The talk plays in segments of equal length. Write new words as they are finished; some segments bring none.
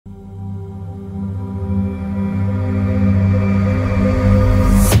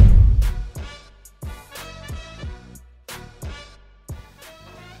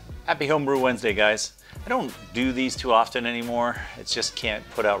Happy Homebrew Wednesday, guys. I don't do these too often anymore. It's just can't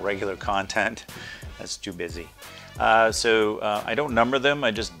put out regular content. That's too busy. So I don't number them, I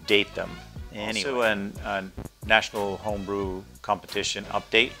just date them. Anyway, also a National Homebrew Competition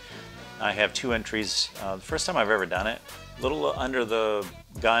update. I have 2 entries. The first time I've ever done it. A little under the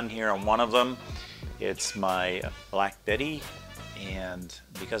gun here on one of them. It's my Black Betty, and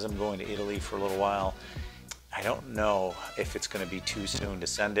because I'm going to Italy for a little while, I don't know if it's going to be too soon to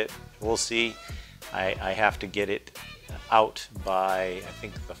send it. We'll see. I have to get it out by, I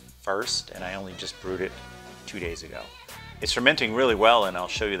think, the 1st, and I only just brewed it 2 days ago. It's fermenting really well, and I'll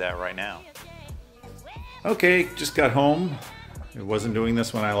show you that right now. Okay, just got home. It wasn't doing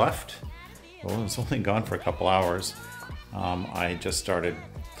this when I left. Well, it was only gone for a couple hours. I just started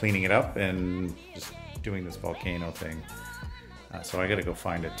cleaning it up and just doing this volcano thing. So I gotta go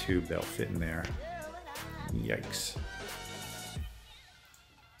find a tube that'll fit in there. Yikes.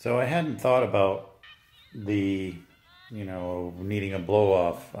 So I hadn't thought about the, needing a blow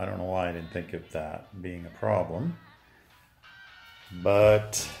off. I don't know why I didn't think of that being a problem.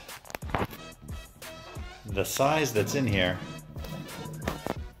 But the size that's in here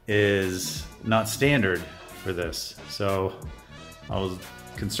is not standard for this. So I was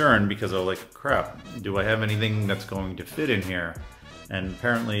concerned because I was like, crap, do I have anything that's going to fit in here? And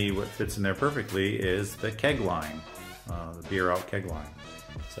apparently what fits in there perfectly is the keg line, the beer out keg line.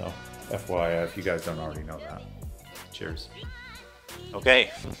 So FYI, if you guys don't already know that. Cheers.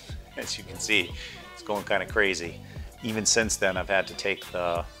 Okay, as you can see, it's going kind of crazy. Even since then, I've had to take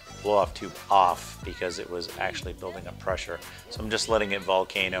the blow-off tube off because it was actually building up pressure. So I'm just letting it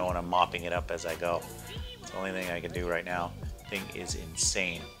volcano and I'm mopping it up as I go. It's the only thing I can do right now. Thing is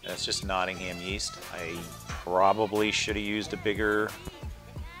insane. That's just Nottingham yeast. I probably should have used a bigger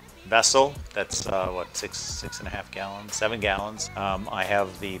vessel. That's what, 6.5 gallons, 7 gallons. I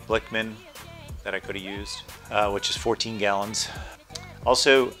have the Blickman that I could have used, which is 14 gallons.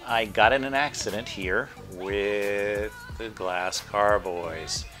 Also, I got in an accident here with the glass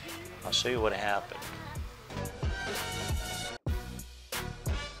carboys. I'll show you what happened.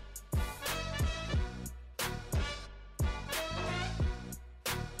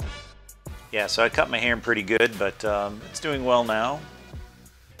 Yeah, so I cut my hair pretty good, but it's doing well now.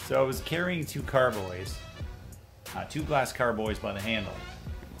 So I was carrying 2 carboys, 2 glass carboys by the handle.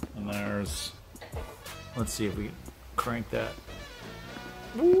 And there's, let's see if we can crank that.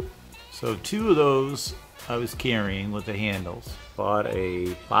 So 2 of those I was carrying with the handles. Bought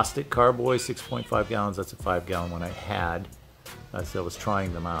a plastic carboy, 6.5 gallons, that's a 5-gallon one I had. As I was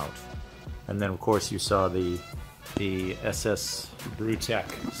trying them out. And then of course you saw the SS Brewtech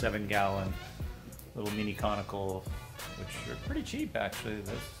 7-gallon little mini conical, which are pretty cheap actually.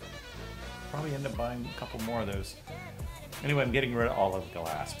 Probably end up buying a couple more of those. Anyway, I'm getting rid of all of the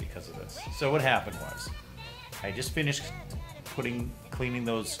glass because of this. So what happened was, I just finished cleaning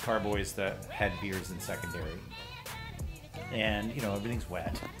those carboys that had beers in secondary, and everything's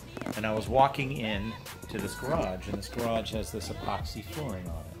wet. And I was walking in to this garage, and this garage has this epoxy flooring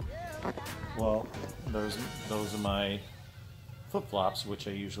on it. Well, those are my flip-flops, which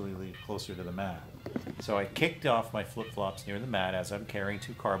I usually leave closer to the mat. So I kicked off my flip-flops near the mat as I'm carrying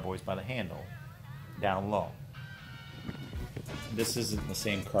 2 carboys by the handle, down low. This isn't the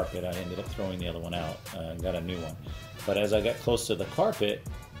same carpet. I ended up throwing the other one out and got a new one. But as I got close to the carpet,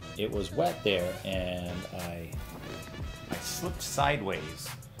 it was wet there, and I slipped sideways.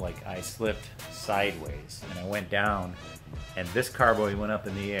 And I went down, and this carboy went up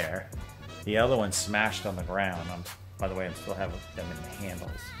in the air. The other one smashed on the ground. By the way, I'm still having them in the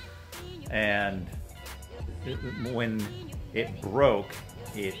handles. And when it broke,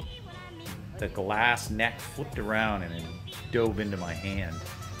 the glass neck flipped around and it dove into my hand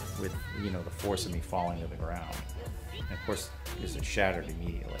with the force of me falling to the ground. And of course, it shattered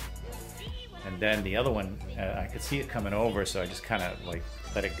immediately. And then the other one, I could see it coming over, so I just kind of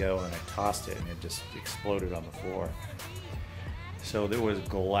let it go and I tossed it, and it just exploded on the floor. So there was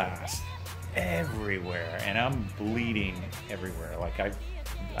glass everywhere, and I'm bleeding everywhere.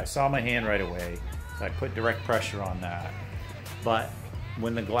 I saw my hand right away, so I put direct pressure on that. But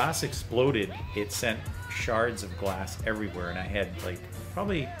when the glass exploded, it sent shards of glass everywhere, and I had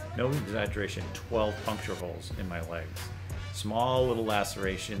probably, no exaggeration, 12 puncture holes in my legs. Small little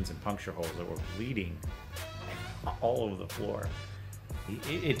lacerations and puncture holes that were bleeding all over the floor.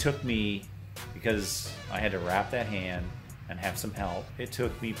 It took me, because I had to wrap that hand and have some help, it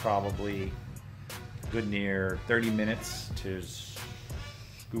took me probably good near 30 minutes to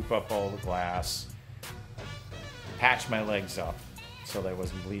scoop up all the glass, patch my legs up so that I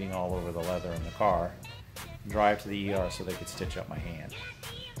wasn't bleeding all over the leather in the car, drive to the ER so they could stitch up my hand.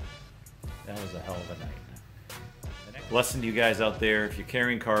 That was a hell of a night. The next lesson to you guys out there, if you're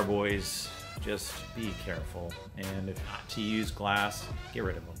carrying carboys, just be careful. And if not to use glass, get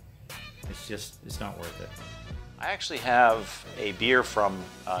rid of them. It's not worth it. I actually have a beer from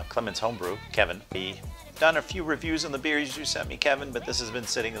Clements Homebrew, Kevin. We've done a few reviews on the beers you sent me, Kevin, but this has been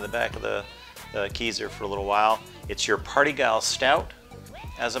sitting in the back of the Keyser for a little while. It's your Party Gal Stout.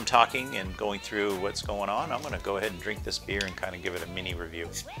 As I'm talking and going through what's going on, I'm going to go ahead and drink this beer and kind of give it a mini review.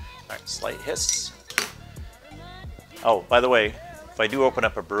 All right, slight hiss. Oh, by the way, if I do open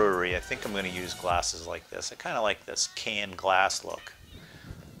up a brewery, I think I'm going to use glasses like this. I kind of like this canned glass look.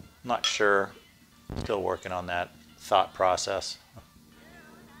 I'm not sure. Still working on that thought process.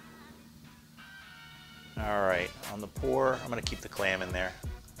 All right, on the pour, I'm going to keep the clam in there.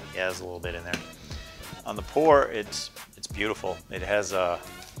 Yeah, there's a little bit in there. On the pour, it's beautiful. It has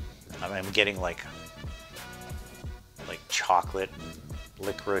I'm getting like chocolate and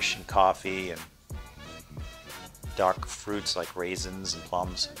licorice and coffee and dark fruits like raisins and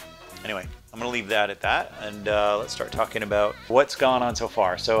plums. Anyway, I'm going to leave that at that, and let's start talking about what's gone on so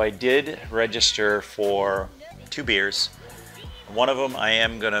far. So I did register for 2 beers. One of them I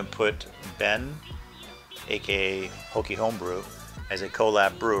am going to put Ben, aka Hokey Homebrew, as a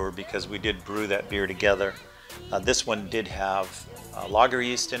collab brewer because we did brew that beer together. This one did have lager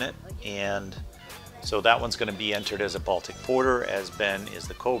yeast in it, and so that one's going to be entered as a Baltic Porter, as Ben is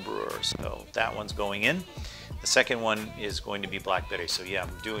the co-brewer. So that one's going in. The second one is going to be Black Betty. So yeah, I'm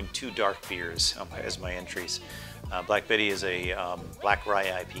doing 2 dark beers as my entries. Black Betty is a black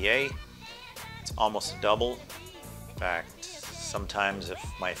rye IPA. It's almost a double. In fact, sometimes if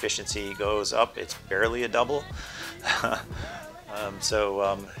my efficiency goes up, it's barely a double.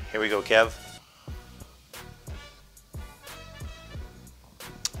 Here we go, Kev.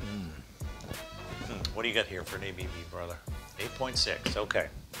 What do you got here for an ABV, brother? 8.6, okay.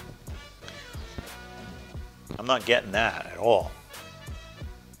 I'm not getting that at all.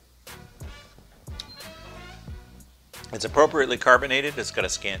 It's appropriately carbonated. It's got a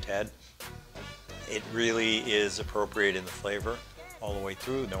scant head. It really is appropriate in the flavor all the way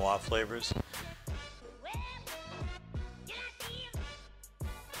through. No off flavors.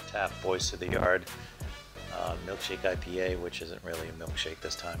 Tap Boys to the Yard milkshake IPA, which isn't really a milkshake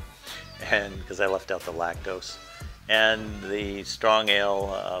this time, and because I left out the lactose, and the strong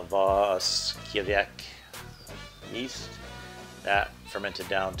ale Voskiewicz yeast that fermented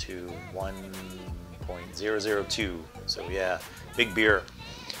down to 1.002. So yeah, big beer,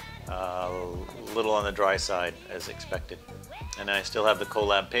 little on the dry side as expected. And I still have the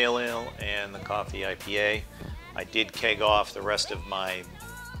collab pale ale and the coffee IPA. I did keg off the rest of my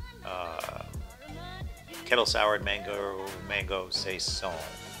kettle soured mango saison,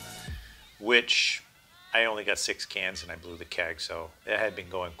 which I only got 6 cans and I blew the keg, so it had been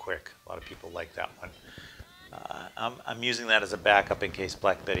going quick. A lot of people like that one. I'm using that as a backup in case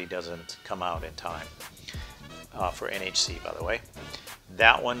Black Betty doesn't come out in time for NHC, by the way.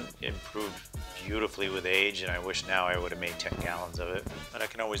 That one improved beautifully with age, and I wish now I would have made 10 gallons of it, but I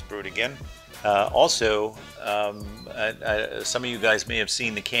can always brew it again. Also, some of you guys may have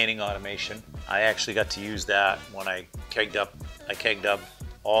seen the canning automation. I actually got to use that when I kegged up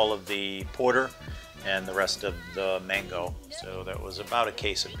all of the porter and the rest of the mango. So that was about a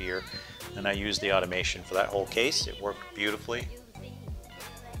case of beer, and I used the automation for that whole case. It worked beautifully.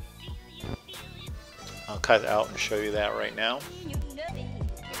 I'll cut it out and show you that right now.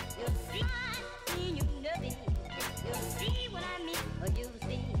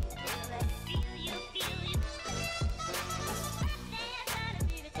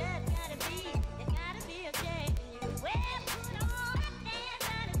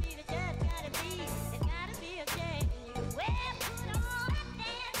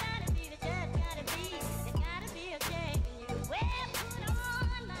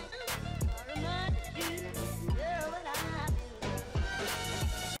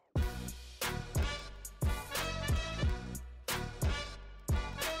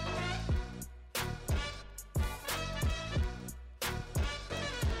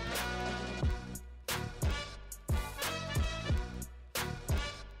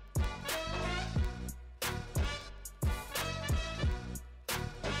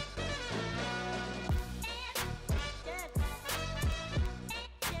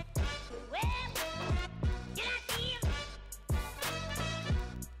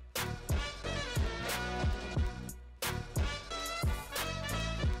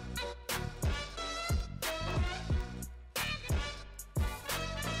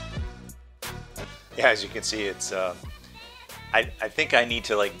 Yeah, as you can see, it's I think I need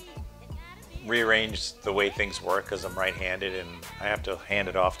to like rearranged the way things work because I'm right-handed and I have to hand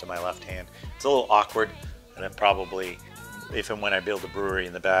it off to my left hand. It's a little awkward, and then probably, if and when I build a brewery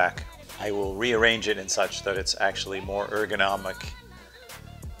in the back, I will rearrange it in such that it's actually more ergonomically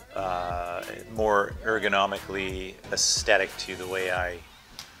aesthetic to the way I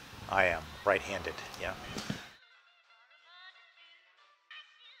am, right-handed, yeah.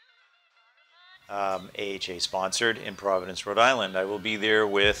 AHA sponsored in Providence, Rhode Island. I will be there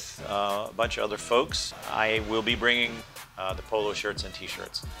with a bunch of other folks. I will be bringing the polo shirts and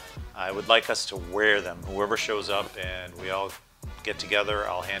t-shirts. I would like us to wear them. Whoever shows up and we all get together,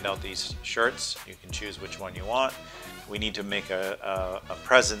 I'll hand out these shirts. You can choose which one you want. We need to make a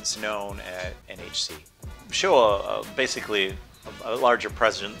presence known at NHC. Show basically a larger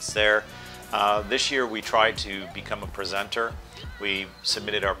presence there. This year we tried to become a presenter. We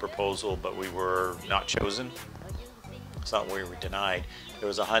submitted our proposal, but we were not chosen. It's not we were denied. There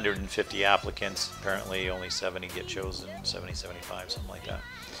was 150 applicants. Apparently only 70 get chosen, 70, 75, something like that.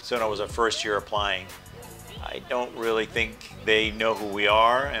 So it was our first year applying. I don't really think they know who we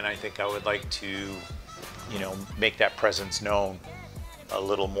are, and I think I would like to, you know, make that presence known a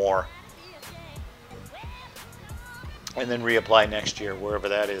little more. And then reapply next year, wherever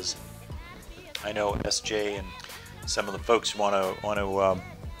that is. I know SJ and some of the folks want to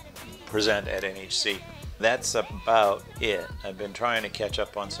present at NHC. That's about it. I've been trying to catch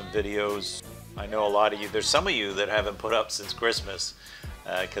up on some videos. I know a lot of you, there's some of you that haven't put up since Christmas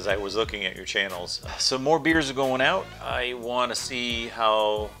because I was looking at your channels. So more beers are going out. I want to see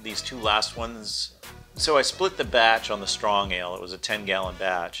how these two last ones. So I split the batch on the strong ale. It was a 10-gallon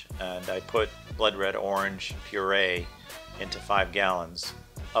batch, and I put blood red orange puree into 5 gallons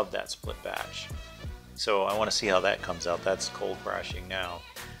of that split batch. So I want to see how that comes out. That's cold crashing now.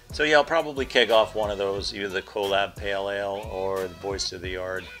 So yeah, I'll probably keg off one of those, either the Collab Pale Ale or the Boys to the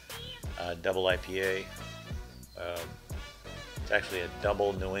Yard double IPA. It's actually a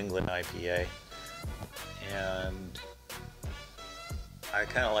double New England IPA. And I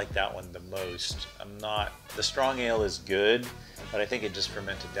kind of like that one the most. The strong ale is good, but I think it just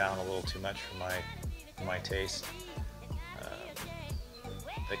fermented down a little too much for my taste.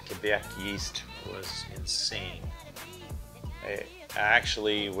 The Quebec yeast was insane. I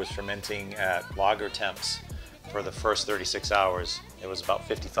actually was fermenting at lager temps for the first 36 hours. It was about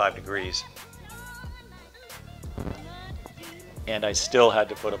 55 degrees. And I still had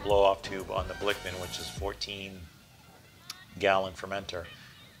to put a blow-off tube on the Blickman, which is 14-gallon fermenter.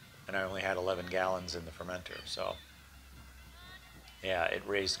 And I only had 11 gallons in the fermenter. So yeah, it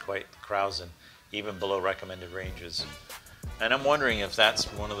raised quite the krausen, even below recommended ranges. And I'm wondering if that's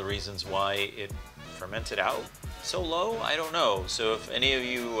one of the reasons why it fermented out so low. I don't know. So if any of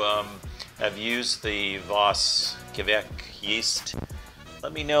you have used the Voss Quebec yeast,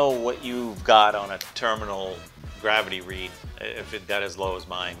 let me know what you've got on a terminal gravity read if it got as low as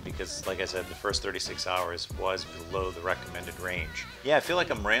mine, because like I said, the first 36 hours was below the recommended range. Yeah, I feel like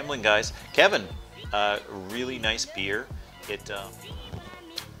I'm rambling, guys. Kevin, really nice beer. It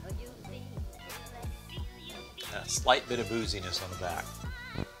a slight bit of booziness on the back.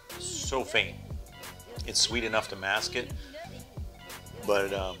 So faint. It's sweet enough to mask it,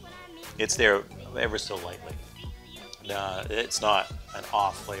 but it's there ever so lightly. It's not an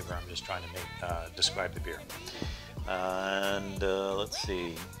off flavor. I'm just trying to describe the beer. And let's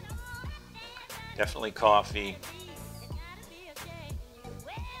see. Definitely coffee.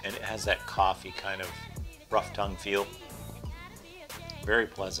 And it has that coffee kind of rough tongue feel. Very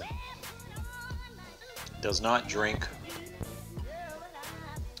pleasant. Does not drink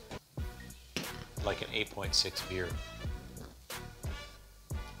like an 8.6 beer.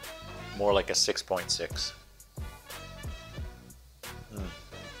 More like a 6.6.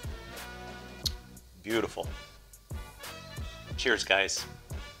 Beautiful. Cheers, guys.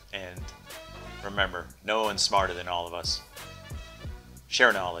 And remember, no one's smarter than all of us.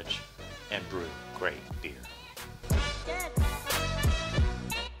 Share knowledge and brew great beer.